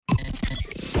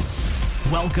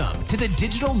Welcome to the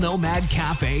Digital Nomad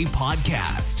Cafe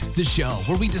podcast, the show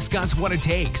where we discuss what it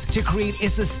takes to create a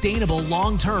sustainable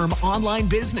long-term online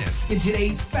business in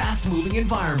today's fast-moving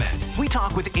environment. We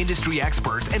talk with industry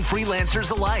experts and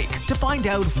freelancers alike to find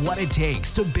out what it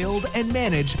takes to build and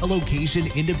manage a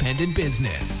location-independent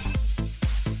business.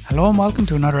 Hello and welcome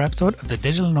to another episode of the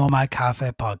Digital Nomad Cafe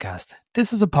podcast.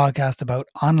 This is a podcast about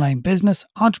online business,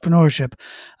 entrepreneurship,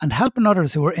 and helping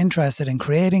others who are interested in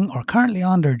creating or currently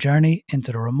on their journey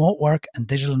into the remote work and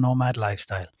digital nomad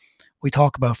lifestyle. We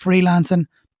talk about freelancing,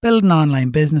 building online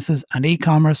businesses, and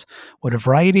e-commerce with a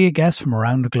variety of guests from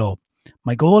around the globe.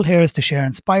 My goal here is to share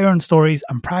inspiring stories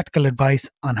and practical advice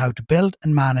on how to build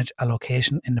and manage a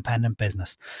location-independent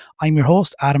business. I'm your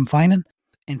host, Adam Finan.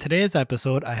 In today's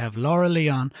episode, I have Laura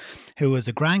Leon, who is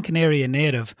a Gran Canaria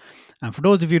native. And for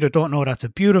those of you that don't know, that's a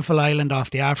beautiful island off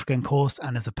the African coast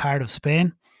and is a part of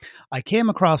Spain. I came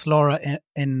across Laura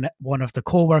in one of the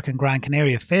co-working Gran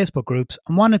Canaria Facebook groups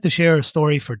and wanted to share a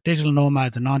story for digital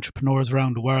nomads and entrepreneurs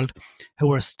around the world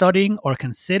who are studying or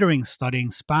considering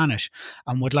studying Spanish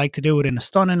and would like to do it in a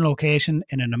stunning location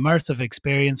in an immersive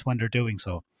experience when they're doing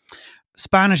so.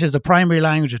 Spanish is the primary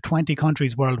language of 20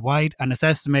 countries worldwide, and it's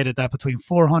estimated that between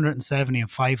 470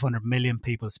 and 500 million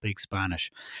people speak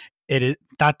Spanish.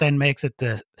 That then makes it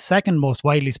the second most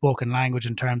widely spoken language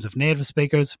in terms of native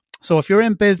speakers. So if you're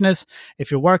in business,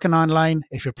 if you're working online,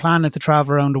 if you're planning to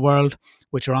travel around the world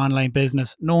with your online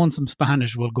business, knowing some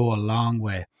Spanish will go a long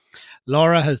way.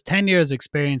 Laura has 10 years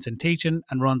experience in teaching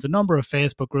and runs a number of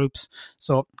Facebook groups.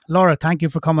 So Laura, thank you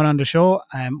for coming on the show.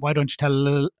 Why don't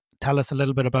you tell us a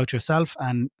little bit about yourself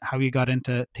and how you got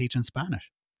into teaching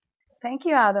Spanish. Thank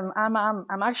you, Adam.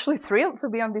 I'm actually thrilled to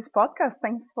be on this podcast.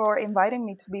 Thanks for inviting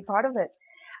me to be part of it.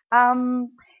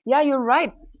 Yeah, you're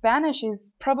right. Spanish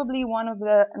is probably one of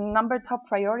the number top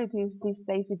priorities these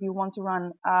days if you want to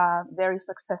run a very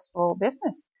successful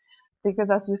business.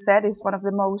 Because as you said, it's one of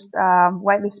the most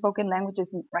widely spoken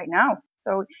languages right now.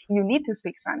 So you need to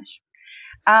speak Spanish.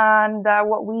 And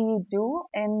what we do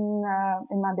in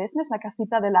my business, La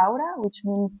Casita de Laura, which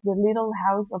means the little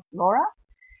house of Laura,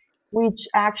 which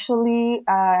actually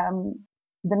the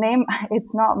name,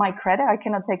 it's not my credit. I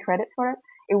cannot take credit for it.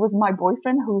 It was my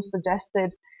boyfriend who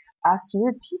suggested, as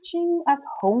you're teaching at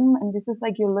home and this is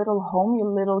like your little home, your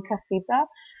little casita,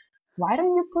 why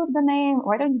don't you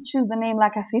choose the name La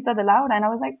Casita de Laura? And I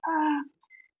was like,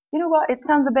 you know what? It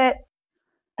sounds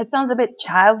a bit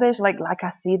childish, like La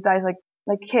Casita is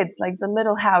like kids, like the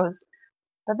little house.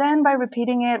 But then by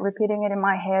repeating it in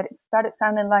my head, it started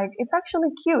sounding like it's actually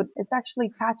cute. It's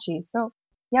actually catchy. So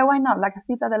yeah, why not? La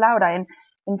Casita de Laura. And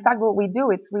in fact, what we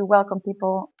do is we welcome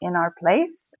people in our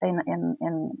place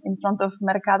in front of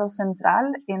Mercado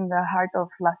Central in the heart of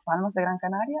Las Palmas de Gran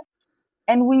Canaria.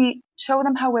 And we show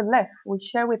them how we live. We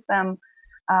share with them,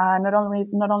 not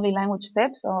only language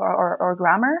tips or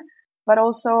grammar, but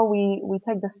also we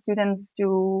take the students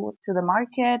to the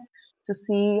market to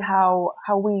see how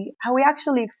we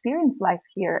actually experience life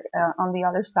here on the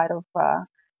other side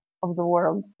of the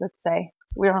world. Let's say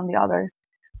so we're on the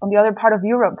other part of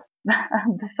Europe,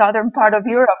 the southern part of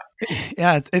Europe.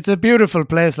 Yeah, it's a beautiful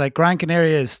place. Like Gran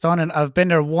Canaria is stunning. I've been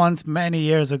there once many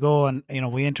years ago, and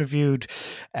we interviewed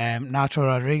Nacho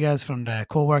Rodriguez from the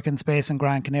co-working space in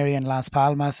Gran Canaria in Las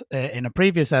Palmas in a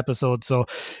previous episode. So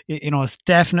it's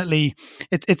definitely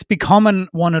it's becoming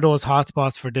one of those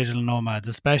hotspots for digital nomads,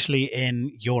 especially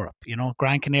in Europe.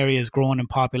 Gran Canaria is growing in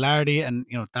popularity, and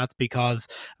that's because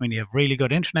you have really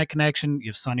good internet connection, you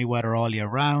have sunny weather all year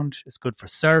round. It's good for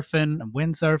surfing and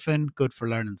windsurfing, good for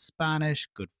learning Spanish,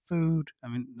 good food.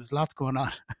 There's lots going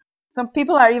on. Some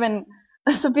people are even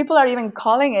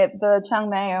calling it the Chiang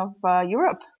Mai of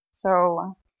Europe.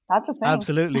 So that's a thing.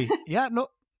 Absolutely. Yeah, no,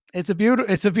 it's a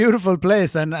beautiful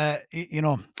place, and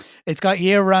it's got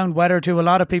year-round weather too. A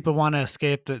lot of people want to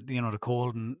escape the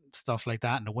cold and stuff like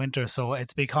that in the winter, so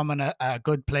it's becoming a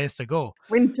good place to go.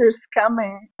 Winter's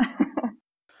coming.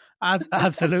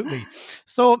 Absolutely.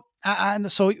 So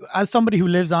as somebody who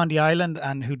lives on the island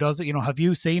and who does it, have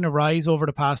you seen a rise over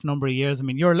the past number of years?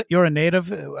 You're a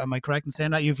native. Am I correct in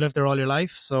saying that? You've lived there all your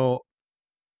life? So,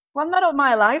 well, not all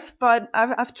my life, but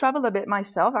I've traveled a bit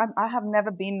myself. I have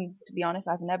never been, to be honest,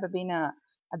 I've never been a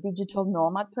digital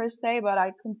nomad per se, but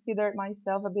I consider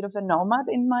myself a bit of a nomad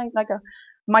in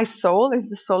my soul is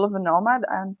the soul of a nomad.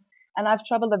 And I've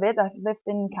traveled a bit. I've lived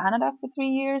in Canada for 3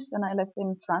 years and I lived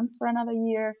in France for another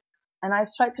year. And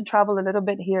I've tried to travel a little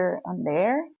bit here and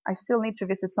there. I still need to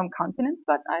visit some continents,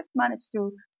 but I've managed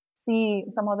to see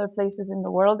some other places in the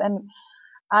world. And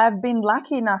I've been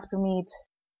lucky enough to meet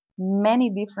many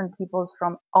different peoples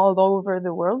from all over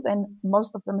the world, and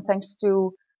most of them thanks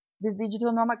to this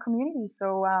digital nomad community.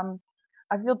 So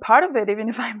I feel part of it, even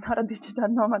if I'm not a digital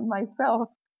nomad myself.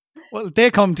 Well,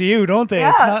 they come to you, don't they?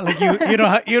 Yeah. It's not like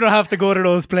you don't have to go to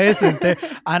those places.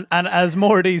 And as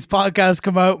more of these podcasts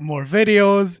come out, more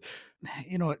videos,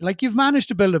 like you've managed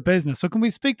to build a business. So can we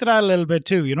speak to that a little bit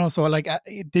too? So like,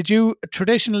 did you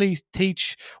traditionally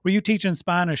were you teaching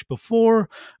Spanish before,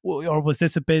 or was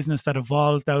this a business that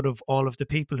evolved out of all of the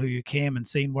people who you came and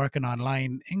seen working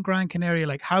online in Gran Canaria?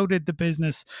 Like, how did the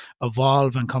business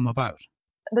evolve and come about?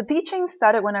 The teaching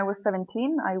started when I was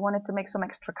 17. I wanted to make some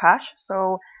extra cash.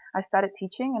 So I started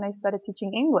teaching, and I started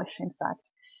teaching English, in fact.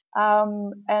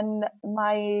 And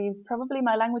probably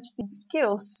my language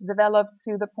skills developed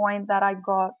to the point that I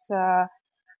got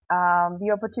the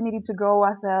opportunity to go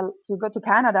to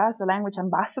Canada as a language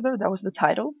ambassador. That was the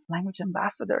title, language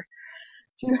ambassador,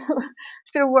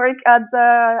 to work at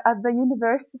the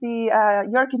university,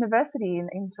 York University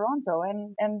in Toronto,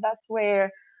 and that's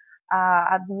where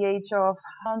at the age of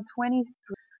around 23.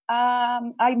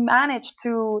 I managed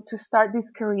to start this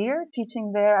career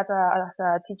teaching there as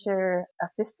a teacher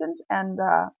assistant and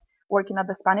working at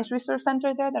the Spanish Resource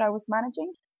Center there that I was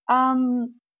managing.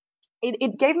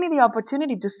 It gave me the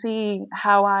opportunity to see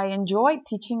how I enjoyed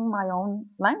teaching my own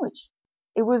language.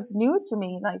 It was new to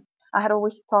me. Like, I had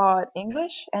always taught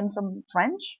English and some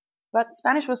French, but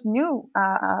Spanish was new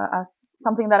as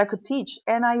something that I could teach.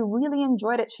 And I really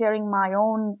enjoyed it, sharing my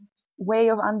own way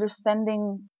of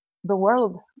understanding the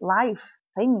world, life,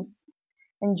 things,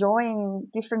 enjoying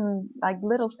different like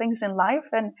little things in life,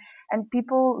 and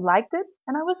people liked it,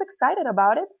 and I was excited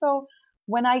about it. So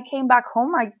when I came back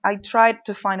home, I tried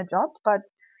to find a job, but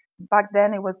back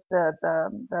then it was the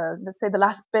let's say the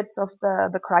last bits of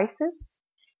the crisis.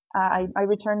 I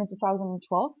returned in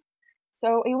 2012.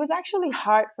 So it was actually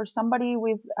hard for somebody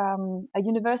with a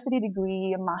university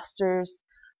degree, a master's,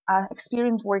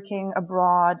 experience working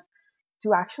abroad,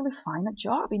 to actually find a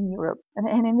job in Europe and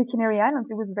in the Canary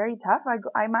Islands. It was very tough.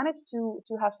 I managed to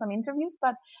have some interviews,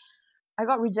 but I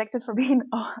got rejected for being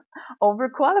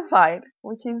overqualified,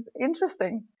 which is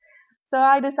interesting. So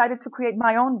I decided to create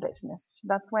my own business.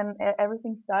 That's when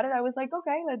everything started. I was like,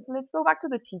 okay, let's go back to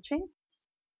the teaching.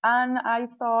 And I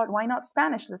thought, why not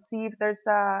Spanish? Let's see if there's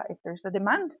a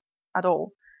demand at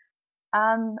all.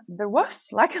 And there was,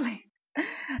 luckily.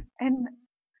 And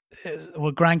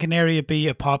would Gran Canaria be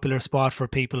a popular spot for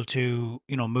people to,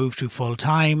 move to full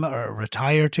time or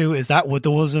retire to? Would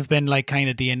those have been like kind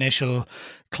of the initial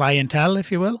clientele,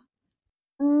 if you will?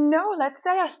 No, let's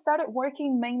say I started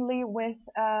working mainly with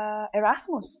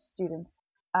Erasmus students,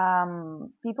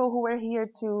 people who were here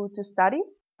to study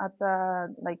at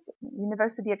the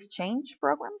university exchange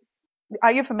programs.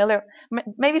 Are you familiar?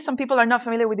 Maybe some people are not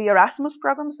familiar with the Erasmus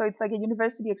program. So it's like a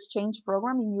university exchange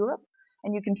program in Europe,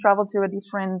 and you can travel to a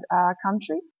different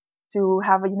country to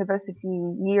have a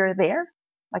university year there,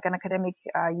 like an academic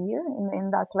year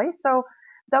in that place. So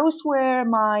those were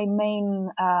my main,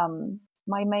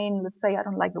 let's say, I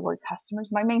don't like the word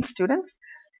customers, my main students.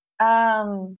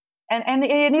 And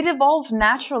it evolved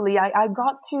naturally. I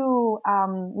got to,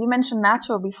 you mentioned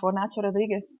Nacho before, Nacho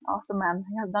Rodriguez. Awesome man.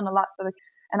 He has done a lot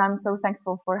and I'm so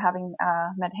thankful for having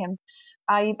met him.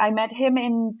 I met him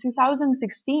in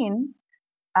 2016.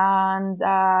 And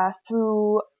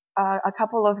through a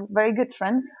couple of very good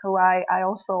friends who I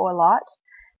also owe a lot,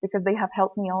 because they have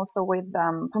helped me also with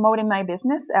promoting my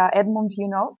business. Edmund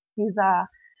Puno, he's a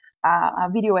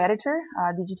video editor,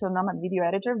 a digital nomad video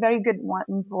editor, very good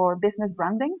one for business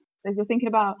branding. So if you're thinking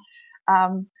about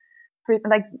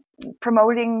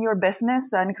promoting your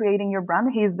business and creating your brand,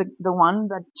 he's the one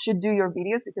that should do your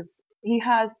videos, because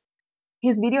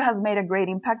his video has made a great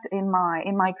impact in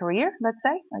my career, let's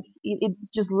say. Like it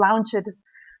just launched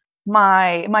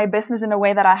my business in a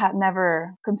way that I had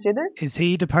never considered. Is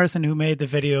he the person who made the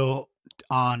video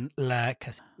on La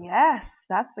Casa? Yes,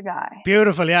 that's the guy.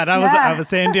 Beautiful. Yeah, I was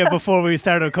saying to you before we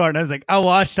started recording, I was like, I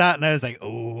watched that and I was like,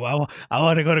 oh, I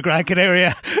want to go to Gran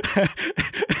Canaria.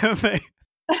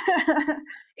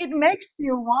 It makes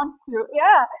you want to,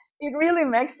 yeah. It really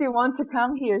makes you want to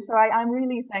come here. So I'm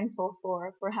really thankful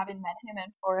for having met him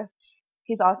and for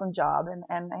his awesome job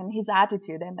and his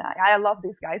attitude. And I love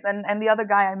these guys. And the other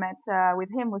guy I met with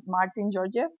him was Martin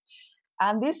Georgiev.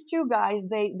 And these two guys,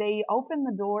 they opened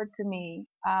the door to me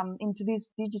into this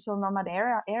digital nomad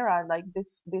era, like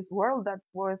this world that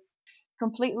was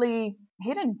completely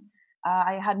hidden.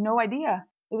 I had no idea.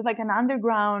 It was like an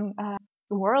underground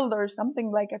world or something,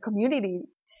 like a community,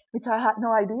 which I had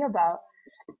no idea about.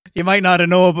 You might not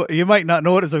know, but you might not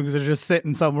notice them because they're just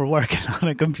sitting somewhere working on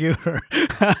a computer.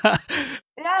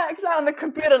 Yeah, exactly, on the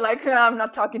computer. Like, I'm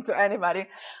not talking to anybody,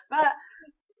 but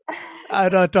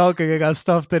I'm not talking. I got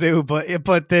stuff to do,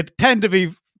 but they tend to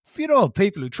be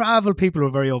people who travel, people who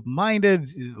are very open-minded,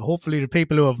 hopefully the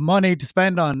people who have money to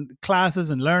spend on classes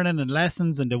and learning and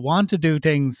lessons, and they want to do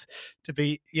things to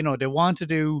be, they want to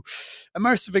do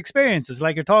immersive experiences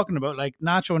like you're talking about, like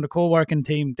Nacho and the co-working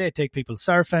team. They take people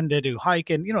surfing, they do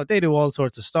hiking, they do all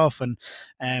sorts of stuff. And,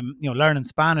 learning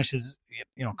Spanish is,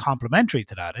 complementary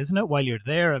to that, isn't it? While you're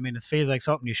there, I mean, it feels like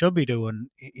something you should be doing,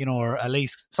 or at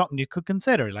least something you could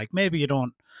consider. Like maybe you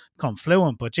don't become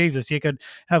fluent, but Jesus, you could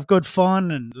have good fun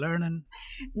and learning.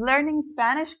 Learning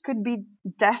Spanish could be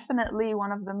definitely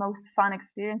one of the most fun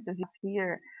experiences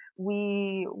here.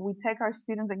 We take our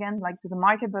students again, like to the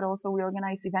market, but also we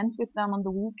organize events with them on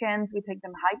the weekends. We take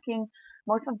them hiking.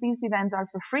 Most of these events are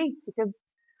for free because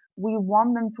we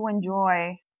want them to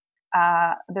enjoy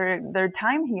their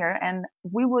time here. And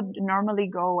we would normally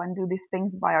go and do these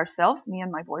things by ourselves, me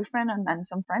and my boyfriend and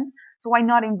some friends. So why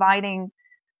not inviting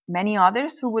many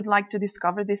others who would like to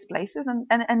discover these places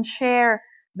and share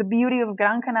the beauty of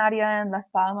Gran Canaria and Las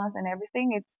Palmas and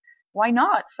everything? It's why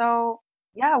not? So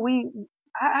yeah,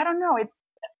 I don't know. It's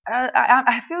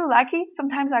I feel lucky.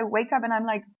 Sometimes I wake up and I'm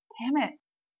like, damn it,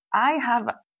 I have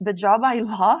the job I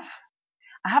love.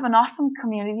 I have an awesome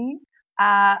community.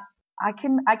 I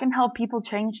can help people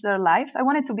change their lives. I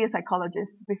wanted to be a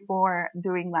psychologist before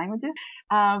doing languages,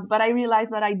 but I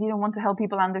realized that I didn't want to help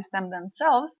people understand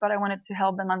themselves, but I wanted to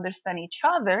help them understand each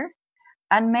other,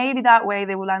 and maybe that way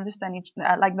they will understand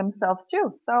like themselves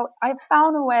too. So I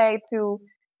found a way to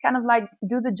kind of like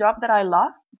do the job that I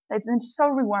love. It's so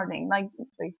rewarding. Like.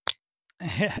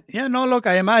 Yeah, no, look,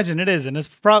 I imagine it is, and it's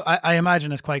I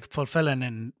imagine it's quite fulfilling,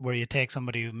 and where you take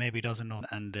somebody who maybe doesn't know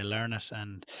and they learn it,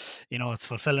 and it's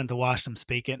fulfilling to watch them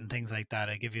speak it and things like that.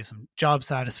 I give you some job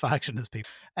satisfaction as people.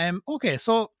 Okay,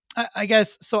 so I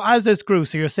guess so. As this grew,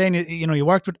 so you're saying you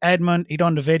worked with Edmund. He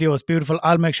done the video. It's beautiful.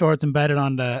 I'll make sure it's embedded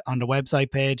on the website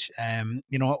page.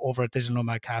 Over at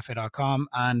digitalnomadcafe.com,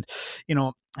 and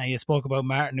you spoke about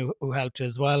Martin who helped you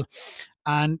as well.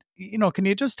 And can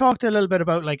you just talk to a little bit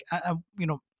about like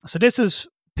so this is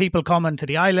people coming to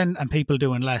the island and people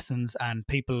doing lessons and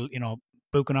people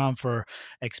booking on for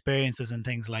experiences and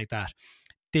things like that.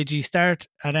 Did you start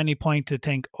at any point to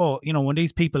think, when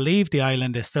these people leave the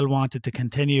island, they still wanted to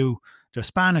continue their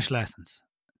Spanish lessons?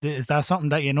 Is that something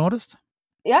that you noticed?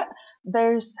 Yeah,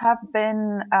 there's have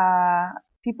been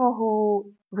people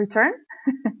who return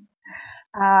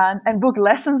and book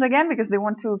lessons again because they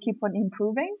want to keep on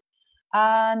improving.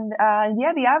 And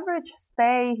the average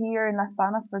stay here in Las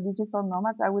Palmas for digital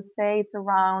nomads, I would say it's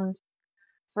around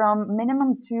from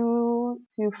minimum 2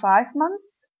 to 5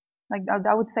 months. Like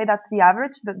I would say that's the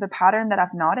average, the pattern that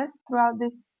I've noticed throughout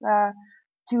this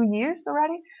 2 years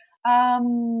already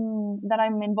that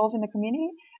I'm involved in the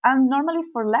community. And normally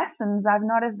for lessons, I've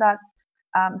noticed that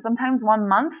sometimes 1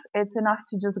 month it's enough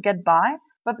to just get by.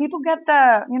 But people get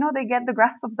they get the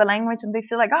grasp of the language and they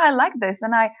feel like, I like this,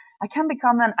 and I can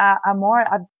become a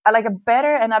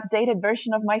better and updated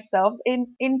version of myself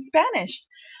in Spanish.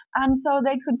 And so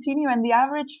they continue, and the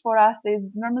average for us is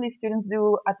normally students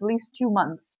do at least 2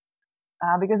 months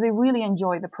because they really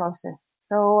enjoy the process.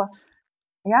 So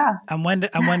yeah. And when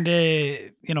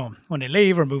they when they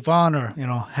leave or move on or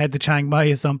head to Chiang Mai,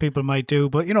 as some people might do,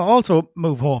 but also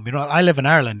move home. I live in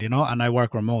Ireland, and I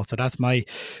work remote, so that's my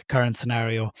current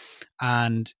scenario.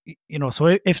 And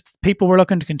so if people were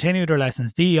looking to continue their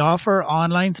lessons, do you offer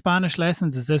online Spanish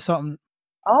lessons? Is this something?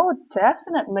 Oh,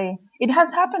 definitely. It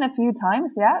has happened a few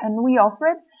times, yeah, and we offer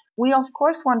it. We, of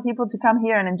course, want people to come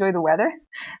here and enjoy the weather.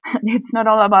 It's not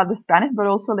all about the Spanish, but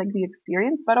also like the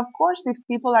experience. But of course, if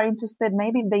people are interested,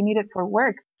 maybe they need it for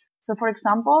work. So, for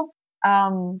example,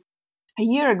 a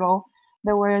year ago,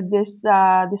 there were these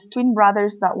twin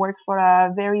brothers that worked for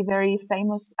a very, very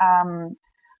famous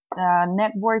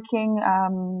networking,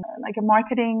 like a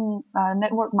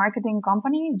network marketing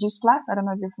company, Juice Plus. I don't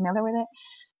know if you're familiar with it.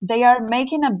 They are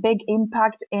making a big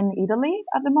impact in Italy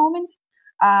at the moment.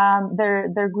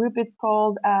 Their group, it's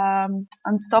called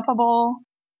Unstoppable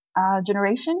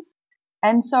Generation.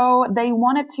 And so they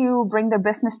wanted to bring their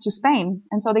business to Spain.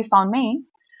 And so they found me,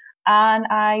 and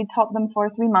I taught them for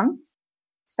 3 months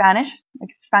Spanish,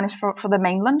 like Spanish for the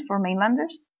mainland, for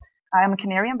mainlanders. I am a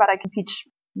Canarian, but I can teach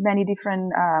many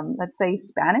different, let's say,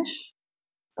 Spanish.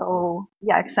 So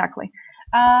yeah, exactly.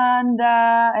 And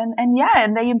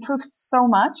they improved so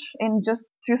much in just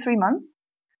 2-3 months.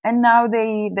 And now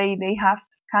they have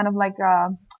kind of like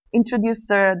introduced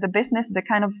the business, the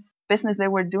kind of business they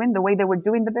were doing, the way they were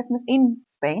doing the business in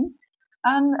Spain,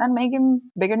 and making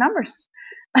bigger numbers.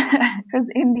 Because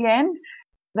in the end,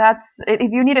 that's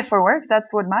if you need it for work,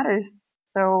 that's what matters.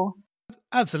 So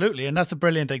Absolutely, and that's a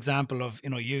brilliant example of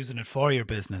using it for your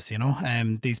business.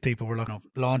 These people were looking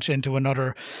to launch into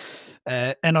another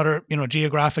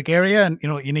geographic area, and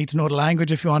you need to know the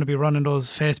language if you want to be running those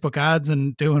Facebook ads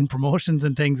and doing promotions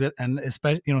and things, and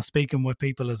especially speaking with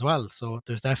people as well. So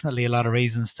there's definitely a lot of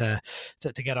reasons to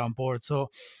get on board. So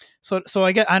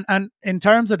I get, and in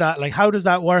terms of that, like, how does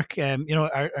that work?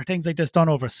 Are things like this done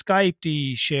over Skype? Do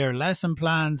you share lesson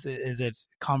plans? Is it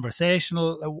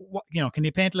conversational? Can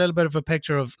you paint a little bit of a picture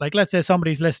of, like, let's say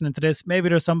somebody's listening to this, maybe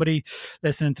there's somebody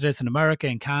listening to this in America,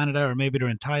 in Canada, or maybe they're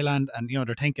in Thailand, and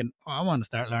they're thinking, oh, I want to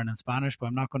start learning Spanish, but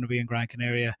I'm not going to be in Gran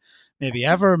Canaria maybe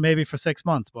ever, maybe for 6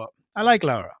 months, but I like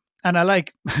Laura. And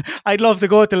I'd love to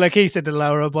go to La Quisa de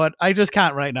Laura, but I just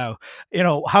can't right now.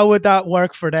 How would that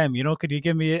work for them? Could you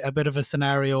give me a bit of a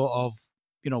scenario of,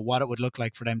 what it would look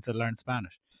like for them to learn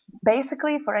Spanish?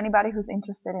 Basically, for anybody who's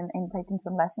interested in taking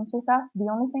some lessons with us, the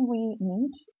only thing we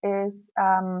need is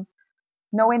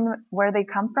knowing where they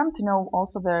come from, to know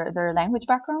also their language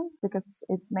background, because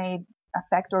it may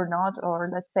affect or not,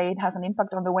 or let's say it has an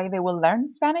impact on the way they will learn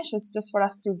Spanish. It's just for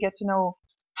us to get to know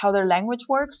how their language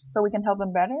works, so we can help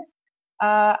them better.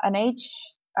 An age,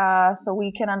 so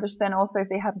we can understand also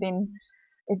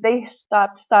if they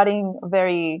start studying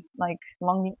very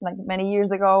long, like many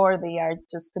years ago, or they are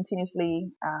just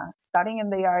continuously studying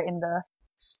and they are in the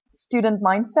student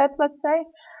mindset, let's say,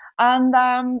 and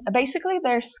basically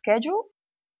their schedule,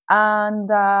 and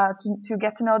to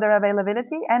get to know their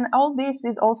availability. And all this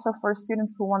is also for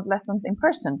students who want lessons in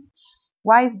person.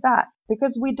 Why is that?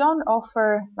 Because we don't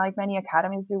offer, like many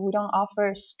academies do, we don't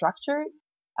offer structured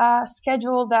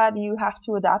schedule that you have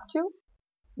to adapt to.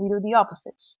 We do the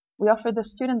opposite. We offer the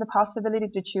student the possibility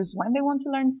to choose when they want to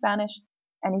learn Spanish,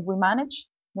 and if we manage,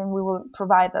 then we will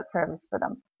provide that service for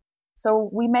them. So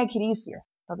we make it easier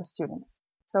for the students.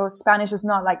 So Spanish is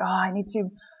not like, oh, I need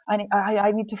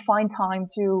to find time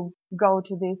to go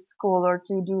to this school or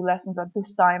to do lessons at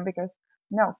this time, because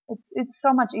no, it's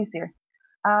so much easier.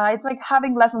 It's like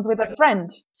having lessons with a friend.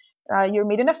 You're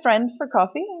meeting a friend for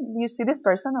coffee. You see this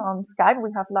person on Skype.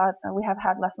 We have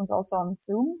had lessons also on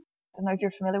Zoom. I don't know if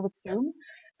you're familiar with Zoom.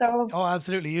 So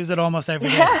absolutely, use it almost every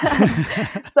day.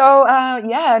 So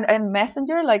and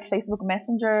Messenger, like Facebook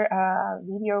Messenger,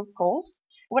 video calls,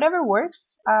 whatever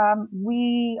works.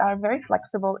 We are very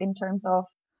flexible in terms of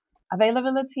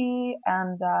availability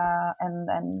and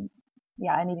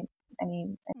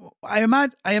any. I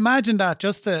imagine that,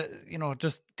 just to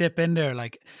just dip in there,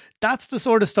 like, that's the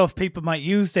sort of stuff people might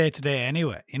use day to day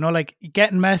anyway. Like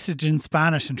getting message in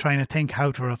Spanish and trying to think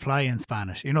how to reply in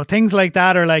Spanish. Things like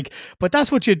that are like, but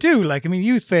that's what you do. Like, I mean,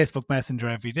 use Facebook Messenger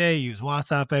every day, use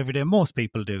WhatsApp every day. Most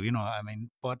people do.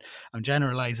 But I'm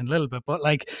generalizing a little bit. But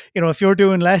like, if you're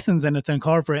doing lessons and it's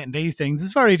incorporating these things,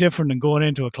 it's very different than going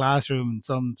into a classroom in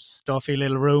some stuffy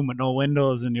little room with no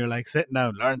windows, and you're like sitting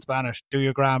down, learn Spanish, do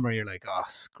your grammar. You're like, oh,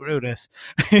 screw this.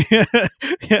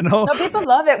 No, people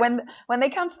love it when they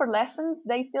come for lessons.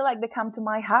 They feel like they come to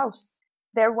my house.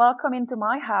 They're welcome into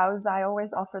my house. I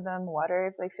always offer them water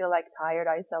if they feel like tired.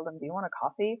 I tell them, do you want a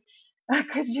coffee?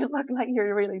 Because you look like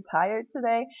you're really tired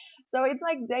today. So it's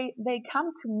like they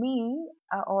come to me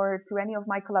or to any of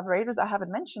my collaborators. I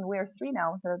haven't mentioned we are 3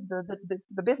 now.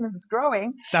 The business is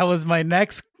growing. That was my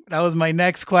next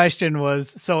question.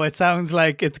 So it sounds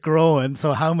like it's growing.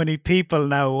 So how many people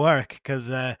now work? Because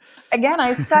again,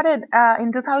 I started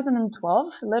in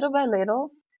 2012, little by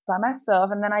little, by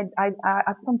myself, and then I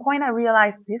at some point I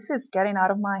realized this is getting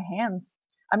out of my hands.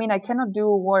 I mean, I cannot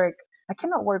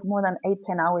work more than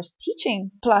 8-10 hours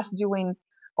teaching, plus doing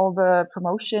all the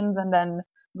promotions and then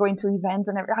going to events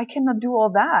and everything. I cannot do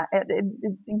all that. It's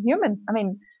inhuman. I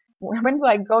mean, when do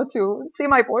I go to see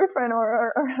my boyfriend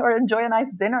or enjoy a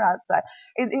nice dinner outside?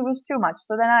 It was too much.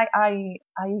 So then I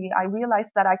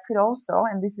realized that I could also,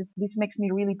 and this makes me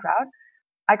really proud,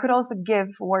 I could also give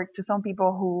work to some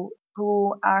people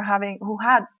who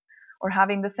had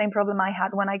the same problem I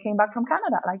had when I came back from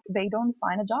Canada. Like, they don't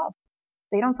find a job.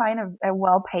 They don't find a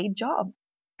well-paid job.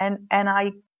 And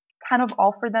I kind of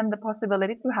offer them the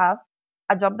possibility to have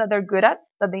a job that they're good at,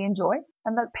 that they enjoy,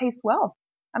 and that pays well.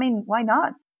 I mean, why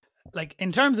not? Like,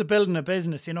 in terms of building a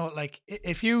business, like,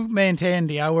 if you maintain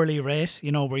the hourly rate,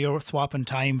 where you're swapping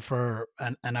time for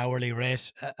an hourly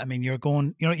rate, I mean, you're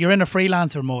in a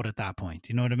freelancer mode at that point.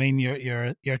 You know what I mean?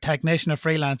 You're a technician, a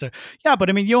freelancer. Yeah,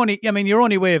 but I mean, your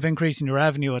only way of increasing your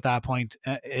revenue at that point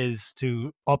is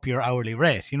to up your hourly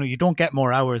rate. You don't get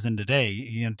more hours in the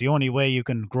day. The only way you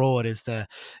can grow it is to,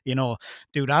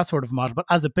 do that sort of model. But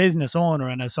as a business owner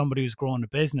and as somebody who's growing a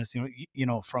business,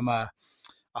 from a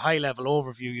high level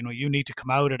overview, you need to come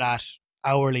out of that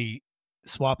hourly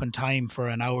swapping time for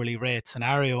an hourly rate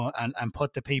scenario and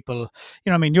put the people,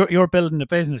 you know, I mean, you're building the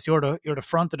business, you're the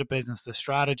front of the business, the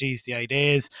strategies, the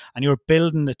ideas, and you're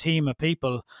building a team of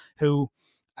people who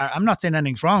I'm not saying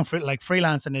anything's wrong for like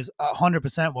freelancing is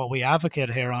 100% what we advocate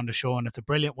here on the show, and it's a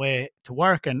brilliant way to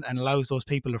work and allows those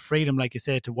people the freedom, like you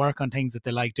said, to work on things that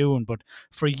they like doing. But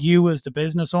for you as the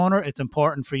business owner, it's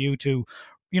important for you to,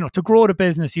 you know, to grow the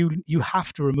business, you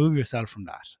have to remove yourself from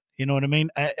that. You know what I mean?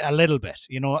 A little bit,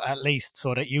 you know, at least,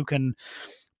 so that you can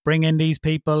bring in these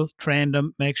people, train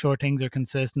them, make sure things are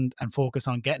consistent, and focus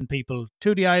on getting people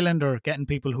to the island or getting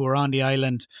people who are on the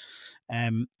island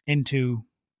into,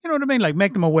 you know what I mean? Like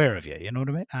make them aware of you, you know what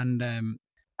I mean? And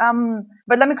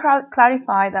but let me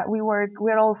clarify that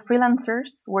we're all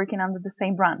freelancers working under the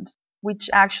same brand, which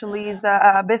actually is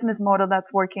a business model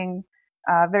that's working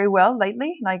very well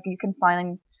lately. Like you can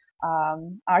find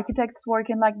architects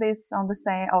working like this on the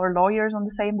same, or lawyers on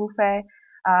the same buffet.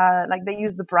 Like they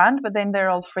use the brand, but then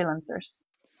they're all freelancers.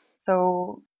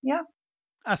 So yeah,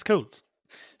 that's cool.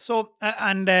 So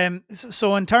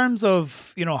so in terms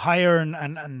of, you know, hiring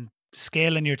and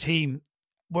scaling your team,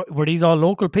 were these all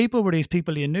local people? Were these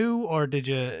people you knew, or did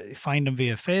you find them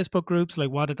via Facebook groups? Like,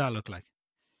 what did that look like?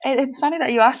 It's funny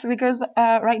that you asked, because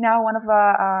right now one of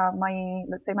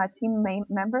my team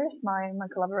members, my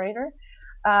collaborator,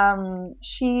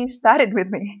 she started with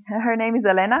me. Her name is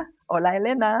Elena. Hola,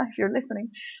 Elena, if you're listening.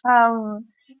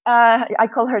 I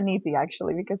call her Niti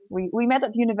actually, because we met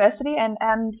at university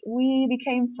and we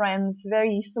became friends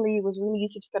very easily. It was really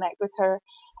easy to connect with her.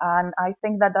 And I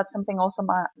think that that's something also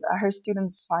her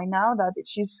students find now, that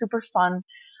she's super fun.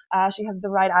 She has the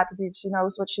right attitude. She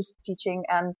knows what she's teaching.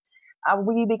 And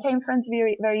we became friends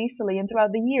very, very easily. And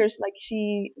throughout the years, like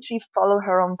she followed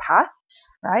her own path.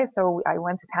 Right. So I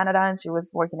went to Canada and she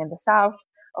was working in the south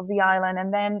of the island.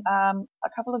 And then a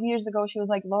couple of years ago, she was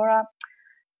like, Laura,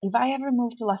 if I ever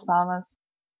move to Las Palmas,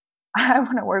 I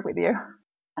want to work with you.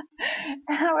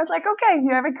 And I was like, okay, if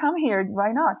you ever come here,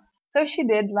 why not? So she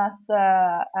did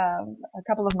a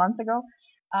couple of months ago.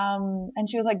 And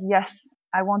she was like, yes,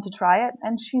 I want to try it.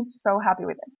 And she's so happy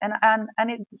with it. And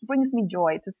it brings me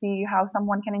joy to see how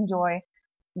someone can enjoy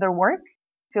their work,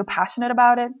 feel passionate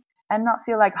about it, and not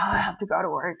feel like, oh, I have to go to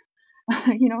work.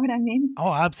 You know what I mean?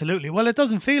 Oh, absolutely. Well, it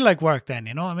doesn't feel like work then,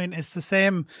 you know? I mean, it's the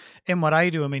same in what I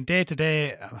do. I mean, day to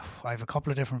day, I have a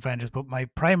couple of different ventures, but my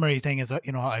primary thing is,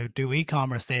 you know, I do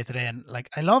e-commerce day to day, and like,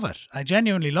 I love it. I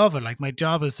genuinely love it. Like, my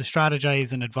job is to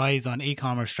strategize and advise on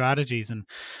e-commerce strategies. And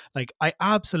like, I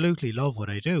absolutely love what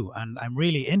I do, and I'm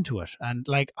really into it. And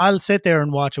like, I'll sit there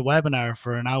and watch a webinar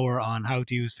for an hour on how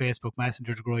to use Facebook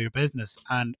Messenger to grow your business.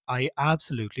 And I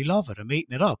absolutely love it. I'm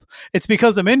eating it up. It's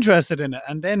because I'm interested in it.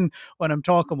 And then when I'm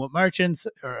talking with merchants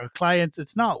or clients,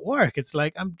 it's not work. It's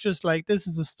like, I'm just like, this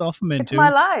is the stuff I'm into. It's my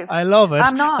life. I love it.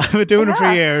 I'm not. I've been doing it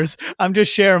for years. I'm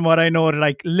just sharing what I know that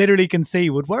I literally can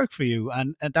see would work for you.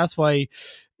 And that's why,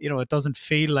 you know, it doesn't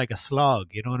feel like a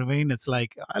slog. You know what I mean? It's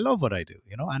like, I love what I do,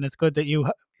 you know, and it's good that you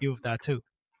have that too.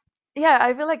 Yeah,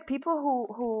 I feel like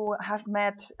people who have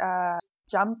met,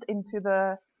 jumped into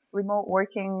the remote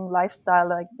working lifestyle,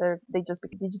 like they just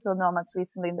became digital nomads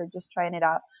recently and they're just trying it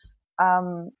out.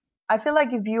 I feel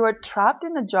like if you are trapped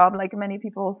in a job, like many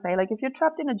people say, like if you're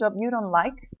trapped in a job you don't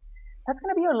like, that's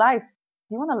going to be your life.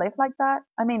 Do you want to live like that?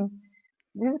 I mean,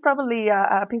 this is probably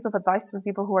a piece of advice for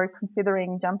people who are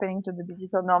considering jumping into the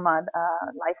digital nomad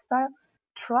lifestyle.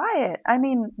 Try it. I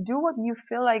mean, do what you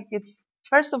feel like it's.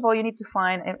 First of all, you need to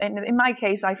find, and in my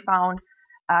case, I found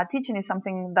teaching is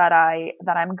something that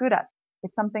I'm good at.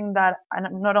 It's something that I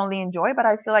not only enjoy, but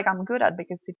I feel like I'm good at,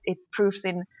 because it proves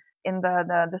in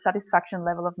the satisfaction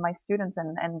level of my students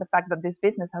and the fact that this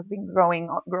business has been growing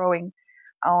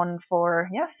on for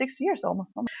 6 years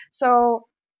almost. So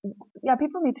yeah,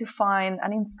 people need to find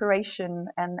an inspiration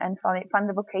and find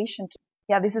the vocation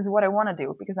to, this is what I want to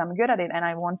do because I'm good at it and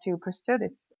I want to pursue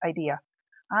this idea.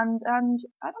 And I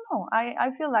don't know,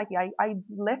 I feel like I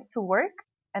live to work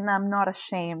and I'm not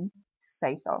ashamed to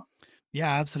say so.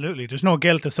 Yeah, absolutely. There's no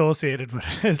guilt associated with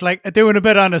it. It's like doing a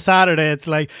bit on a Saturday. It's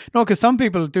like, no, because some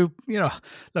people do, you know,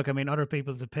 look, I mean, other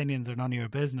people's opinions are none of your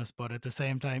business, but at the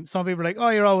same time, some people are like, oh,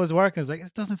 you're always working. It's like,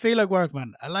 it doesn't feel like work,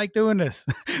 man. I like doing this.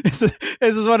 This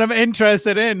is what I'm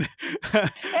interested in.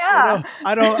 Yeah.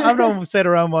 You know, I don't sit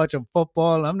around watching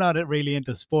football. I'm not really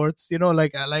into sports, you know,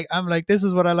 I'm like, this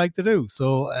is what I like to do.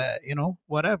 So, you know,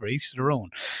 whatever, each their own.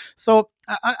 So,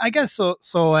 I guess so.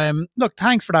 Look,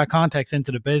 thanks for that context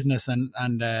into the business,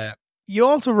 and you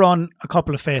also run a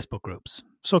couple of Facebook groups.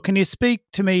 So, can you speak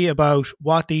to me about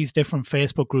what these different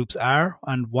Facebook groups are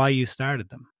and why you started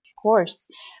them? course.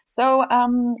 So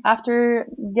after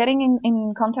getting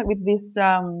in contact with this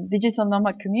digital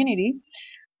nomad community,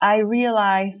 I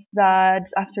realized that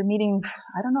after meeting,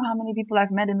 I don't know how many people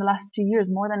I've met in the last 2 years,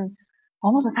 more than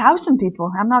almost 1,000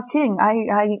 people. I'm not kidding.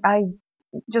 I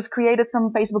just created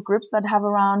some Facebook groups that have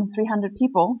around 300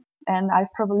 people, and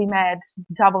I've probably met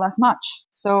double as much.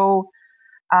 So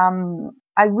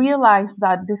I realized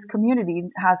that this community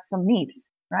has some needs,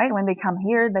 right? When they come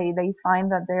here, they find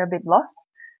that they're a bit lost.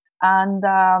 And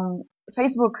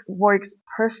Facebook works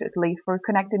perfectly for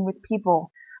connecting with people,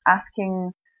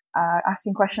 asking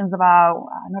questions about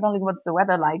not only what's the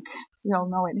weather like, you all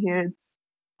know it here, it's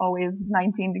always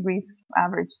 19 degrees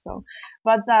average. So,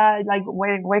 but like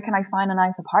where can I find a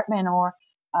nice apartment, or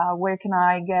where can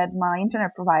I get my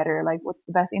internet provider? Like, what's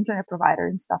the best internet provider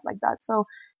and stuff like that. So,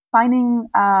 finding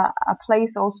a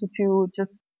place also to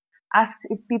just ask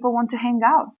if people want to hang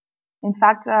out. In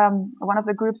fact, one of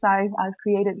the groups I've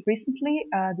created recently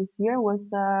this year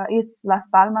is Las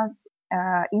Palmas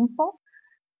Info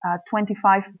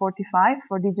 2545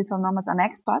 for digital nomads and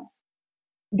expats,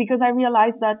 because I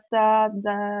realized that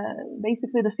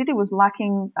basically the city was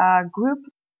lacking a group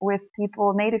with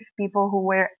native people who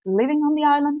were living on the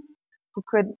island, who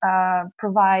could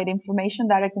provide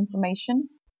direct information,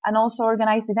 and also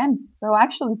organize events. So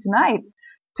actually tonight,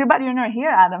 too bad you're not here,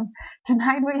 Adam.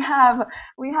 Tonight we have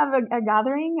a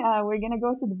gathering. We're gonna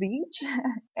go to the beach.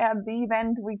 At the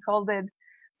event we called it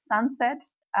Sunset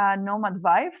Nomad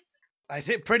Vibes. I'm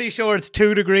pretty sure it's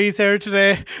 2 degrees here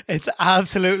today. It's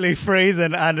absolutely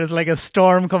freezing, and there's like a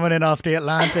storm coming in off the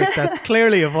Atlantic that's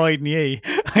clearly avoiding ye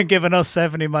and giving us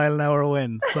 70-mile-an-hour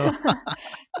winds. So.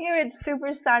 Here it's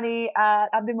super sunny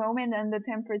at the moment, and the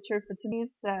temperature for today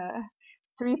is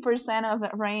 3% of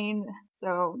rain.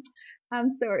 So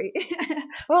I'm sorry.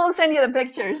 We'll send you the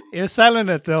pictures. You're selling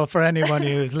it though for anyone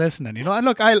who's listening, you know. And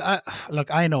look, I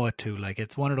know it too. Like,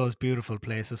 it's one of those beautiful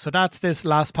places. So that's this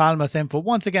Las Palmas info.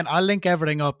 Once again, I'll link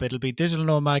everything up. It'll be Digital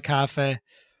Nomad Cafe.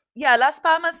 Yeah, Las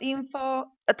Palmas info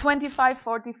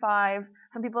 2545.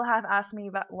 Some people have asked me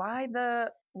about why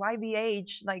the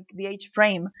age, like the age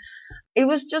frame. It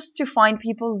was just to find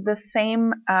people the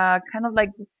same kind of like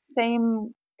the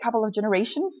same couple of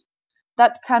generations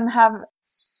that can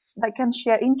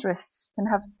share interests, can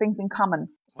have things in common.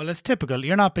 Well, it's typical.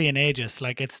 You're not being ageist.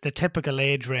 Like, it's the typical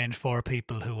age range for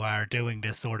people who are doing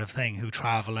this sort of thing, who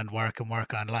travel and work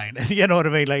online. You know what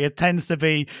I mean? Like, they tend to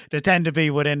be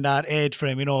within that age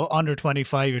frame. You know, under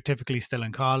 25, you're typically still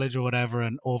in college or whatever,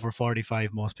 and over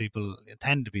 45, most people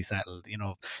tend to be settled. You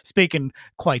know, speaking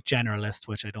quite generalist,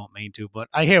 which I don't mean to, but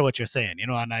I hear what you're saying, you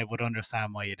know, and I would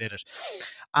understand why you did it.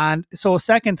 And so,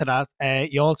 second to that,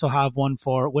 you also have one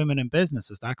for women in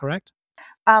business. Is that correct?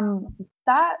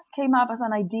 That came up as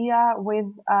an idea with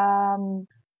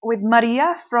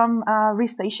Maria from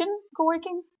Restation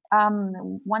Co-working.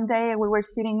 One day we were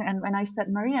sitting, and I said,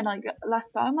 Maria, like, Las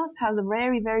Palmas has a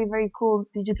very, very, very cool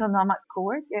digital nomad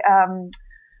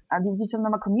a digital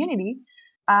nomad community,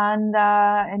 and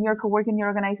you're co-working, you're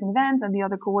organizing events, and the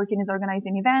other co-working is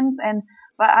organizing events,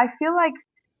 but I feel like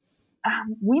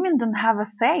women don't have a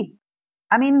say.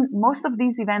 I mean, most of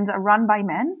these events are run by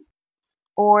men,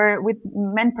 or with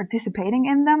men participating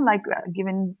in them, like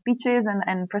giving speeches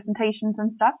and presentations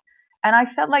and stuff. And I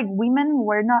felt like women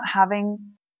were not having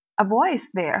a voice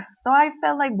there. So I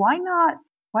felt like, why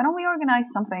don't we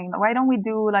organize something? Why don't we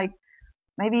do like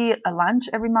maybe a lunch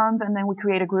every month, and then we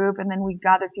create a group, and then we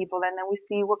gather people, and then we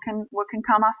see what can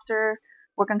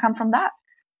come from that.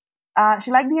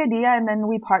 She liked the idea, and then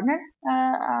we partnered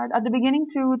at the beginning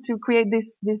to create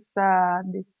these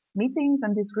meetings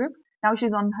and this group. Now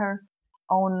she's on her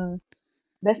own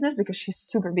business because she's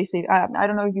super busy. I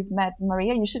don't know if you've met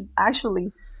Maria. You should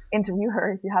actually interview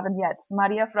her if you haven't yet.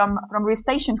 Maria from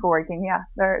Restation Co-working. Yeah,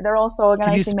 they're also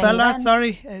organizing. Can you spell that? Events.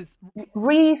 Sorry.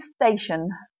 Restation.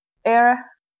 RESTAION.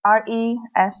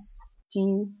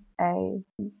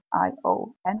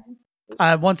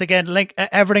 Once again, link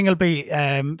everything will be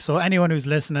so anyone who's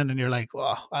listening and you're like,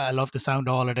 oh, I love the sound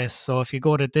of all of this. So if you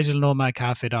go to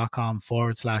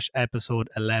digitalnomadcafe.com/episode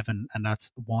 11, and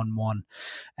that's 11,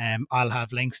 I'll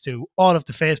have links to all of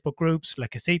the Facebook groups,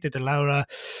 like Casita de Laura,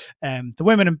 the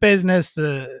Women in Business,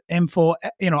 the info.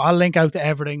 You know, I'll link out to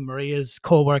everything. Maria's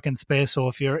co-working space. So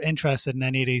if you're interested in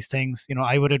any of these things, you know,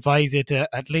 I would advise you to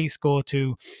at least go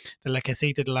to the La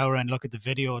Casita de Laura and look at the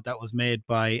video that was made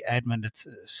by Edmund.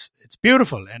 It's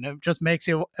beautiful, and it just makes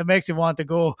you want to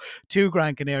go to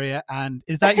Gran Canaria. And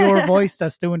is that your voice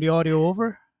that's doing the audio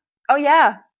over? Oh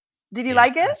yeah, did you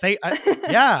like it?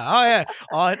 Yeah. Oh yeah.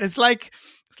 Oh, it's like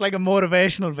It's like a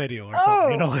motivational video or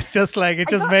something, Oh, it's just like, it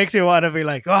I just got makes you want to be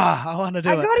like, I want to I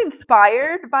do it. got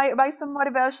inspired by some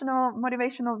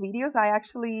motivational videos. I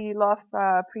actually love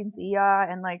Prince Iya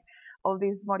and like all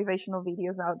these motivational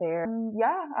videos out there.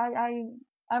 Yeah,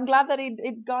 I'm glad that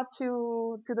it got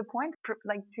to the point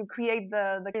like to create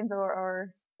the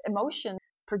or emotion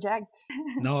project.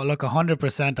 No, look,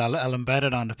 100%. I'll embed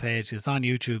it on the page. It's on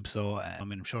YouTube, so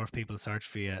I'm sure if people search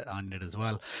for you on it as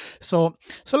well. So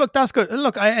look, that's good.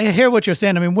 Look, I hear what you're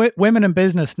saying. I mean, women in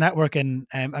business networking.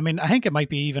 I mean, I think it might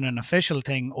be even an official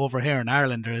thing over here in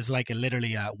Ireland. There is like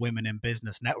literally a women in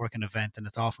business networking event, and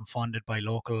it's often funded by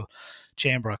local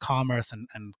chamber of commerce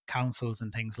and councils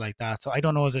and things like that. So I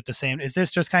don't know, is it the same? Is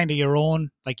this just kind of your own?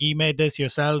 Like you made this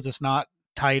yourselves? It's not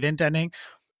tied into anything?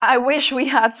 I wish we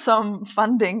had some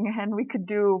funding and we could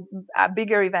do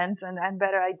bigger events and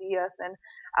better ideas. And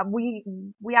we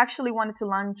actually wanted to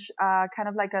launch kind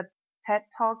of like a TED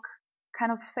Talk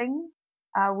kind of thing.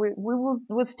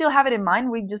 We'll still have it in mind.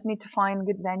 We just need to find a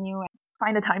good venue and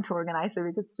find a time to organize it,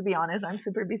 because to be honest, I'm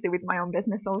super busy with my own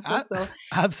business also. So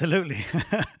Absolutely.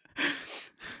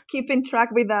 keeping track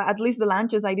with at least the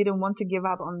launches, I didn't want to give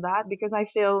up on that, because I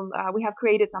feel we have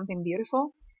created something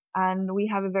beautiful. And we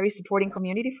have a very supporting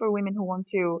community for women who want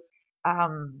to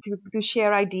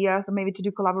share ideas, or maybe to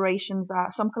do collaborations.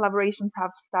 Some collaborations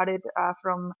have started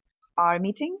from our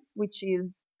meetings, which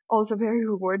is also very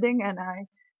rewarding, and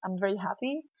I'm very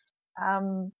happy.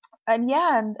 And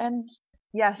yeah, and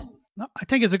yes. No, I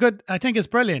think it's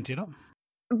brilliant,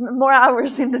 More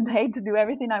hours in the day to do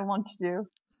everything I want to do.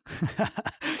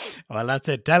 Well, that's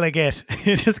it. Delegate.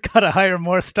 You just got to hire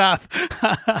more staff.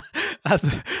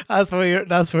 that's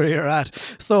where you're at.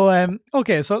 So,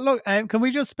 okay. So, look, can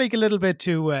we just speak a little bit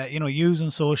to using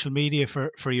social media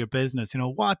for your business?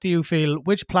 What do you feel?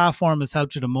 Which platform has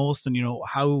helped you the most, and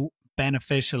how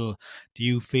beneficial do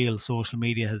you feel social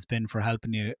media has been for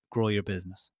helping you grow your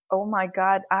business? Oh my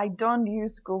God, I don't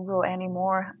use Google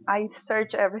anymore. I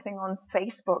search everything on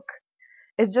Facebook.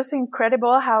 It's just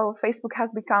incredible how Facebook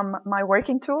has become my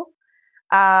working tool.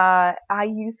 I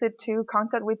use it to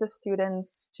contact with the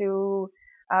students, to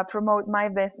promote my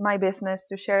business,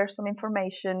 to share some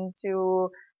information, to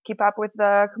keep up with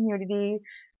the community,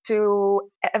 to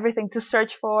everything, to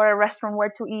search for a restaurant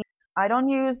where to eat. I don't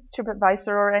use TripAdvisor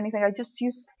or anything. I just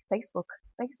use Facebook.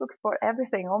 Facebook for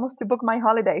everything, almost to book my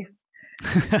holidays.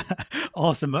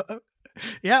 Awesome.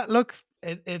 Yeah, look,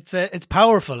 it's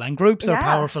powerful, and groups are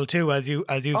powerful too, as you've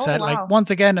said. Wow. Like,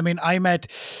 once again, I mean, I met.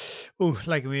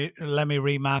 Let me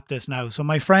remap this now. So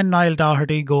my friend Niall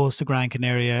Doherty goes to Gran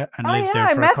Canaria and lives there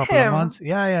for a couple of months.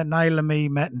 Yeah. Niall and me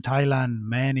met in Thailand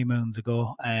many moons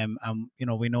ago. And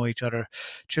we know each other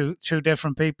through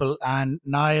different people. And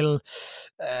Niall,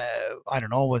 I don't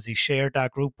know, was he shared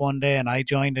that group one day, and I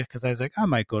joined it because I was like, I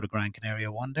might go to Gran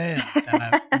Canaria one day. And then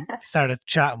I started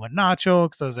chatting with Nacho,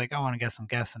 because I was like, I want to get some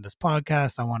guests on this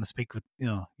podcast. I want to speak with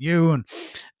you. And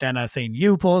then I seen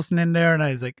you posting in there, and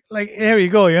I was like, here you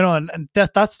go, and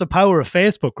that's the power of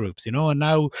Facebook groups, and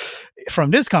now from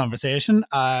this conversation,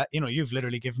 you've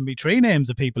literally given me 3 names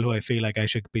of people who I feel like I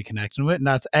should be connecting with, and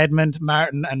that's Edmund,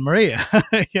 Martin, and Maria.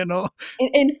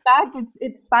 In fact,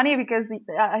 it's funny, because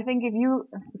I think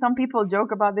some people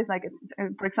joke about this, like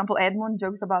for example, Edmund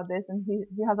jokes about this, and he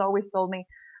has always told me,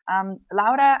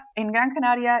 Laura, in Gran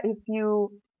Canaria, if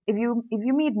you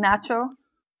meet Nacho,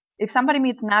 if somebody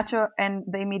meets Nacho and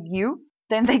they meet you,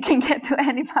 then they can get to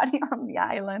anybody on the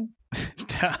island.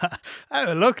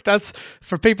 Look, that's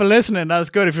for people listening. That's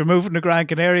good if you're moving to Gran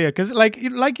Canaria, because like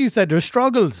you said, there's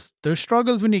struggles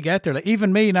when you get there. Like,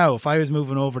 even me now, if I was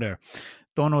moving over there,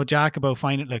 don't know jack about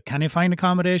finding, like, can you find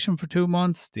accommodation for 2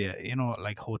 months? Do you,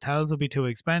 like, hotels will be too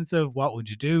expensive. What would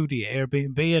you do? Do you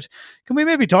Airbnb it? Can we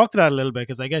maybe talk to that a little bit?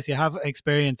 Because I guess you have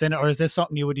experience in it. Or is this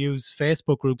something you would use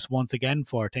Facebook groups once again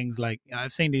for? Things like,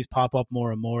 I've seen these pop up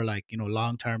more and more, like,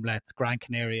 long-term lets, Gran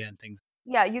Canaria and things.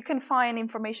 Yeah, you can find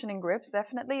information in groups,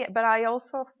 definitely. But I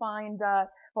also find that,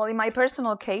 well, in my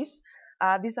personal case,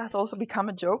 this has also become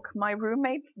a joke. My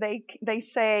roommates, they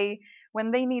say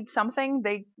when they need something,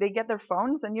 they get their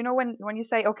phones, and when you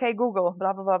say, okay, Google,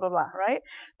 blah, blah, blah, blah, blah, right?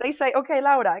 They say, okay,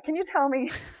 Laura, can you tell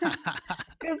me?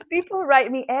 Because people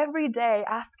write me every day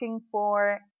asking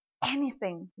for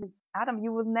anything. Adam,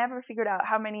 you will never figure out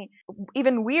how many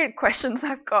even weird questions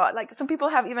I've got. Like, some people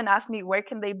have even asked me, where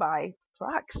can they buy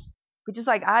drugs? Which is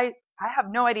like, I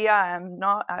have no idea.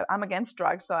 I'm against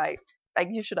drugs, so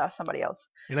you should ask somebody else.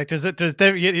 You're like,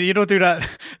 you don't do that.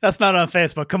 That's not on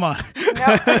Facebook. Come on.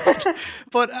 No.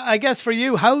 But I guess for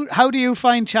you, how do you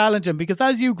find challenging? Because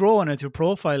as you grow and as your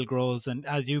profile grows and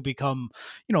as you become,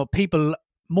 people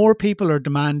more people are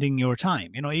demanding your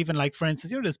time. Even like, for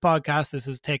instance, this podcast, this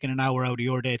is taking an hour out of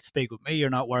your day to speak with me. You're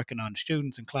not working on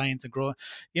students and clients and growing,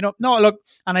 no, look,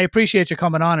 and I appreciate you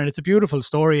coming on, and it's a beautiful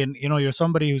story. And, you're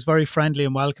somebody who's very friendly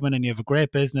and welcoming, and you have a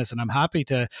great business, and I'm happy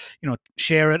to,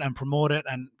 share it and promote it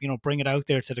and, bring it out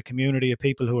there to the community of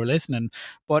people who are listening.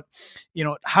 But,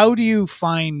 how do you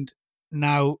find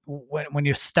now when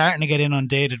you're starting to get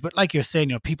inundated, but like you're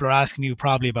saying, people are asking you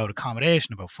probably about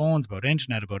accommodation, about phones, about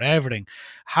internet, about everything.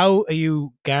 How are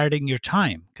you guarding your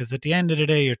time? Because at the end of the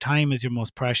day, your time is your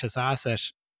most precious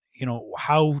asset.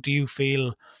 How do you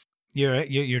feel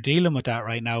you're dealing with that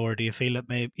right now, or do you feel it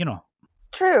may,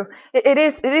 True. It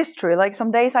is true. Like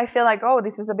some days I feel like, oh,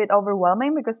 this is a bit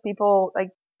overwhelming because people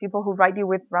who write you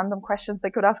with random questions they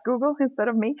could ask Google instead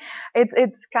of me.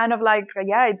 It's kind of like,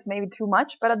 yeah, it's maybe too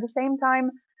much. But at the same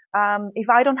time, if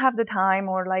I don't have the time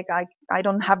or like I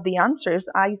don't have the answers,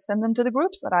 I send them to the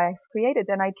groups that I created,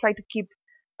 and I try to keep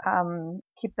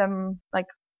them, like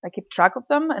I keep track of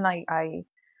them, and I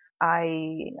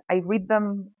read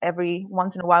them every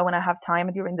once in a while when I have time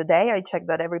during the day. I check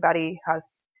that everybody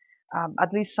has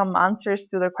at least some answers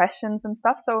to their questions and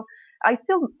stuff. So I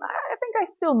think I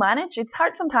still manage. It's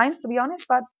hard sometimes, to be honest,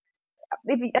 but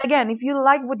if you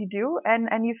like what you do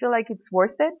and you feel like it's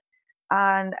worth it,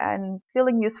 and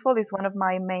feeling useful is one of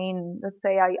my main, let's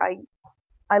say,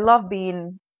 I love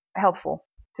being helpful,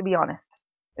 to be honest.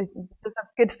 It's just a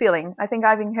good feeling. I think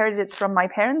I've inherited it from my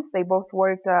parents. They both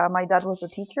worked, my dad was a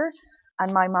teacher,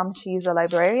 and my mom, she's a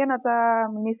librarian at the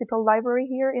municipal library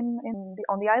here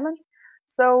on the island.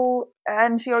 So,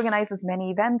 and she organizes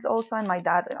many events also, and my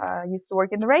dad used to work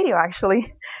in the radio,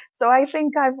 actually. So I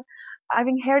think I've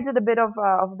inherited a bit of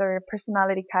their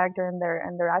personality, character, and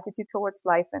their attitude towards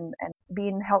life, and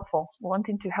being helpful,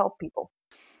 wanting to help people.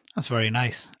 That's very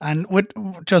nice. And with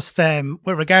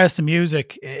regards to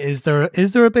music, is there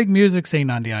a big music scene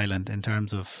on the island in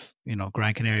terms of,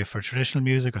 Gran Canaria, for traditional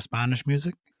music or Spanish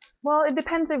music? Well, it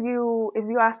depends. If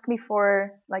you ask me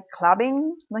for like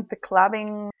clubbing, like the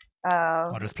clubbing,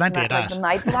 there's plenty of that.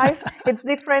 Like the nightlife, it's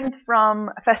different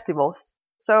from festivals.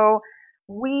 So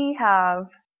we have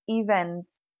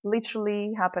events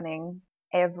literally happening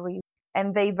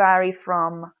and they vary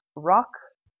from rock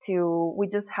to, we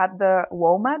just had the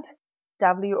WOMAD,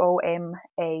 WOMAD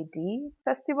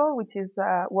festival, which is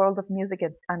World of Music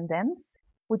and Dance,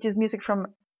 which is music from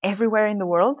everywhere in the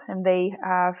world, and they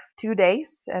have 2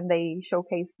 days and they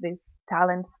showcase these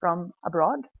talents from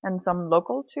abroad and some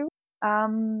local too.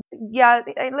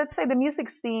 Let's say the music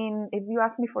scene, if you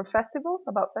ask me about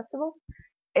festivals,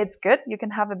 it's good. You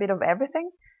can have a bit of everything.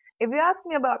 If you ask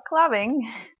me about clubbing,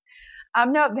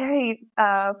 I'm not very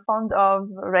fond of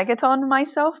reggaeton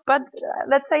myself, but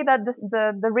let's say that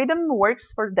the rhythm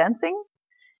works for dancing.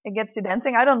 It gets you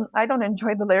dancing. I don't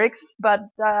enjoy the lyrics, but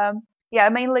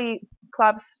mainly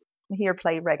clubs here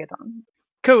play reggaeton.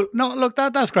 Cool. No, look,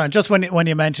 that's grand. Just when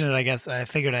you mentioned it, I guess I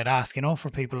figured I'd ask, for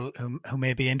people who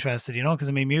may be interested, because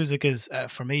I mean, music is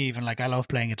for me, even like I love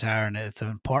playing guitar, and it's an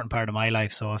important part of my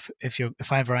life. So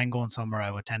if I ever am going somewhere,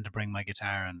 I would tend to bring my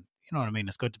guitar, and you know what I mean.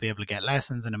 It's good to be able to get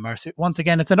lessons and immerse it. Once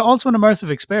again, it's also an immersive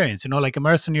experience. Like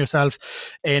immersing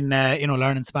yourself in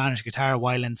learning Spanish guitar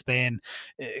while in Spain.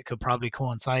 It could probably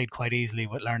coincide quite easily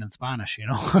with learning Spanish.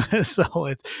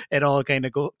 So it all kind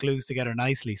of glues together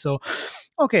nicely. So.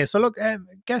 Okay, so look,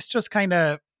 guess just kind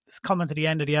of coming to the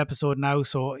end of the episode now.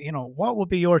 So, what would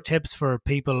be your tips for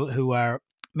people who are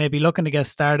maybe looking to get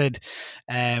started,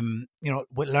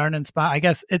 with learning Spanish? I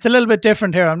guess it's a little bit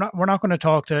different here. We're not going to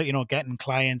talk to, getting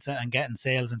clients and getting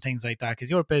sales and things like that,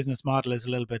 because your business model is a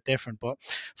little bit different. But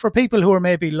for people who are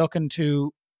maybe looking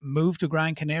to move to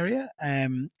Gran Canaria,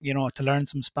 to learn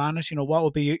some Spanish, what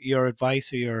would be your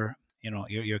advice or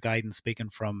your guidance, speaking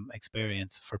from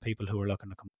experience, for people who are looking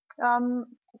to come?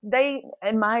 They,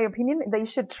 in my opinion, they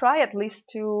should try at least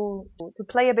to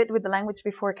play a bit with the language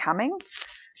before coming,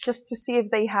 just to see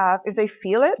if they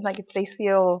feel it, like if they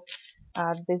feel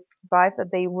this vibe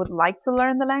that they would like to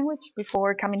learn the language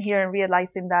before coming here and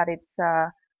realizing that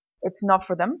it's not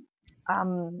for them.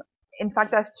 In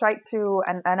fact, I've tried to,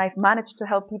 and I've managed to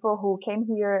help people who came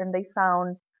here and they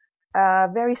found a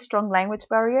very strong language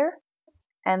barrier.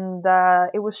 And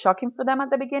it was shocking for them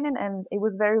at the beginning, and it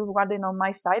was very rewarding on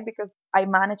my side because I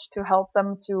managed to help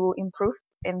them to improve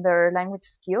in their language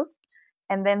skills.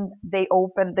 And then their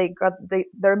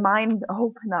mind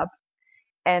opened up,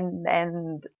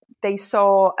 and they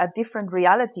saw a different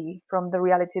reality from the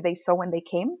reality they saw when they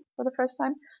came for the first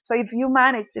time. So if you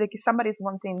manage, like if somebody's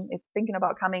thinking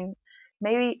about coming,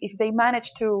 maybe if they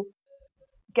manage to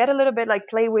get a little bit like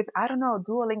play with, I don't know,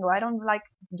 Duolingo. I don't like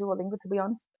Duolingo, to be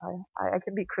honest. I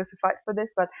can be crucified for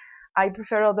this, but I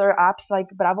prefer other apps like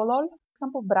BravoLol, for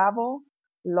example, Bravo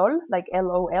LOL, like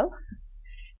LOL,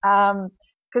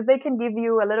 because they can give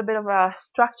you a little bit of a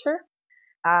structure,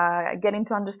 getting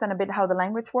to understand a bit how the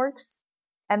language works,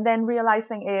 and then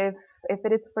realizing if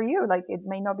it is for you. Like, it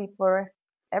may not be for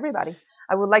everybody.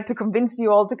 I would like to convince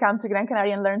you all to come to Gran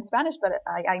Canaria and learn Spanish, but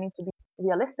I need to be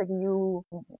realistic.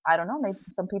 I don't know, maybe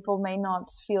some people may not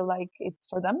feel like it's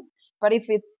for them, but if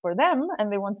it's for them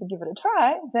and they want to give it a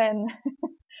try, then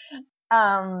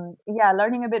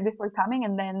learning a bit before coming,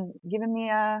 and then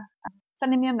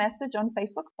sending me a message on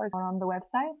Facebook or on the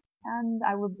website, and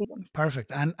I would be perfect.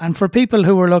 And for people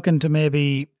who are looking to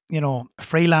maybe,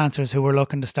 freelancers who are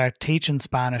looking to start teaching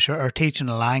Spanish or teaching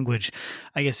a language,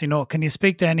 I guess, can you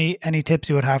speak to any tips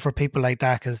you would have for people like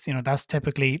that? Because, that's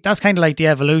kind of like the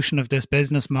evolution of this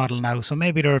business model now. So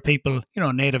maybe there are people,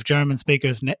 native German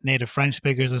speakers, native French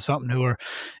speakers or something, who are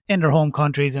in their home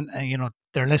countries and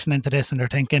they're listening to this and they're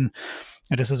thinking,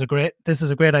 this is a great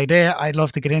idea. I'd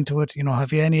love to get into it.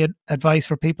 Have you any advice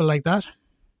for people like that?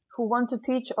 Who want to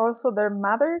teach also their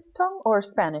mother tongue or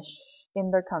Spanish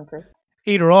in their countries?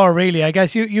 Either or, really. I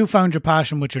guess you found your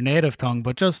passion with your native tongue,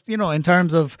 but just, in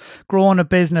terms of growing a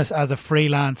business as a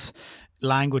freelance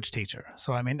language teacher.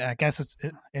 So, I mean, I guess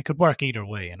it could work either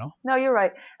way, No, you're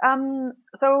right.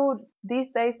 So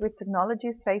these days with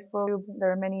technologies, Facebook,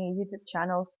 there are many YouTube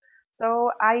channels.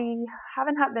 So I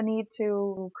haven't had the need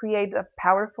to create a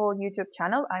powerful YouTube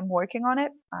channel. I'm working on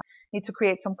it. I need to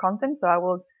create some content. So I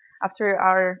will, after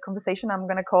our conversation, I'm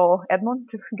going to call Edmund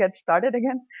to get started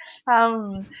again.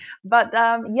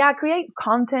 Create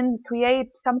content,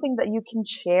 create something that you can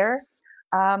share.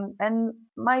 And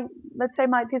my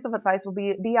piece of advice will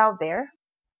be out there.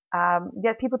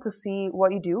 Get people to see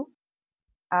what you do.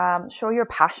 Show your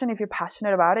passion. If you're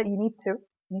passionate about it, you need to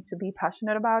be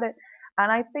passionate about it. And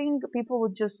I think people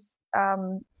would just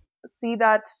see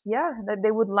that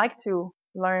they would like to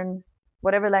learn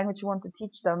whatever language you want to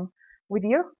teach them with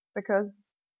you,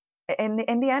 because in the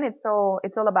end, it's all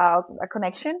about a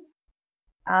connection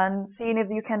and seeing if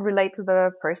you can relate to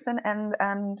the person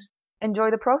and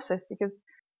enjoy the process, because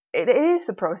it is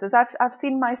a process. I've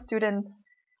seen my students.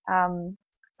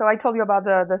 So I told you about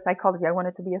the psychology. I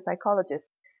wanted to be a psychologist.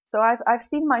 So I've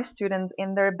seen my students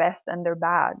in their best and their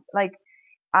bads. Like,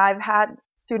 I've had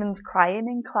students crying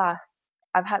in class.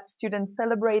 I've had students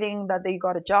celebrating that they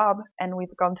got a job, and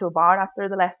we've gone to a bar after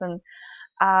the lesson.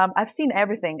 I've seen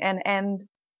everything, and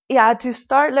to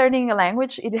start learning a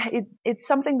language, it's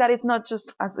something that is not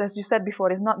just, as you said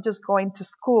before, it's not just going to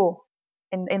school.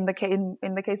 In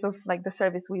the case of like the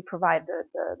service we provide,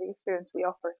 the experience we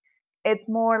offer, it's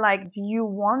more like, do you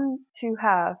want to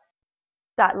have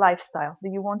that lifestyle? Do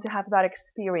you want to have that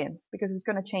experience? Because it's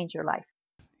going to change your life.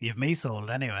 You've me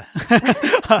sold anyway.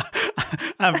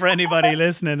 And for anybody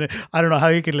listening, I don't know how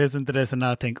you could listen to this and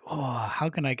not think,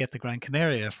 how can I get to Gran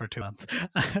Canaria for 2 months?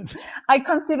 I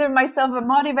consider myself a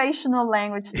motivational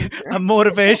language teacher. A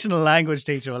motivational language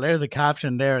teacher. Well, there's a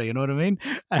caption there, you know what I mean?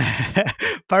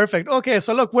 Perfect. Okay,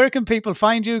 so look, where can people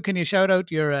find you? Can you shout out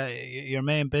your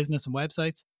main business and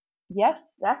websites? Yes,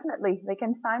 definitely. They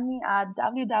can find me at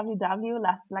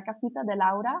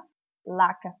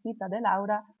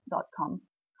lacasitadelaura.com.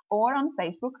 or on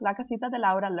Facebook, La Casita de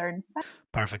Laura Learn Spanish.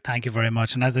 Perfect. Thank you very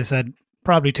much. And as I said,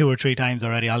 probably 2 or 3 times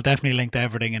already, I'll definitely link to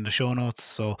everything in the show notes.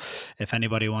 So if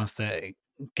anybody wants to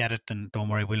get it, then don't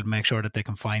worry, we'll make sure that they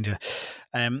can find you.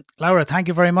 Laura, thank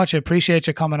you very much. I appreciate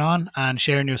you coming on and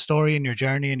sharing your story and your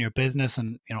journey and your business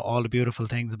and all the beautiful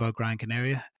things about Gran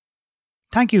Canaria.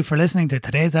 Thank you for listening to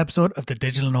today's episode of the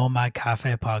Digital Nomad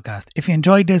Cafe podcast. If you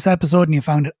enjoyed this episode and you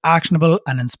found it actionable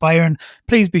and inspiring,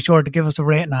 please be sure to give us a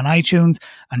rating on iTunes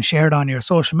and share it on your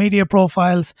social media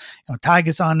profiles. Tag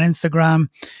us on Instagram.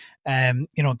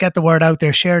 Get the word out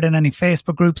there. Share it in any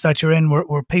Facebook groups that you're in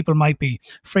where people might be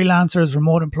freelancers,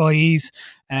 remote employees,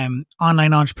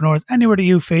 online entrepreneurs, anywhere that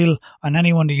you feel and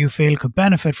anyone that you feel could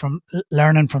benefit from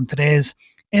learning from today's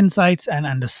insights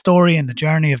and the story and the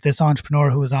journey of this entrepreneur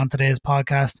who was on today's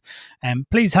podcast.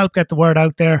 Please help get the word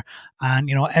out there.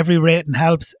 And every rating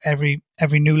helps, every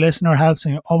new listener helps.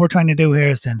 And all we're trying to do here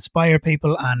is to inspire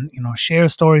people and share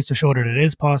stories to show that it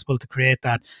is possible to create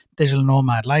that digital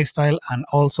nomad lifestyle, and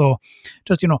also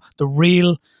just the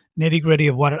real nitty-gritty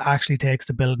of what it actually takes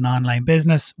to build an online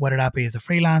business, whether that be as a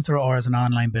freelancer or as an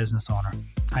online business owner.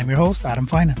 I'm your host, Adam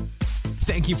Finan.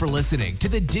 Thank you for listening to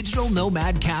the Digital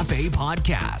Nomad Cafe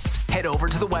podcast. Head over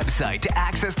to the website to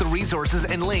access the resources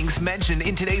and links mentioned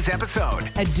in today's episode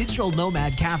at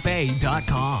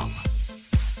digitalnomadcafe.com.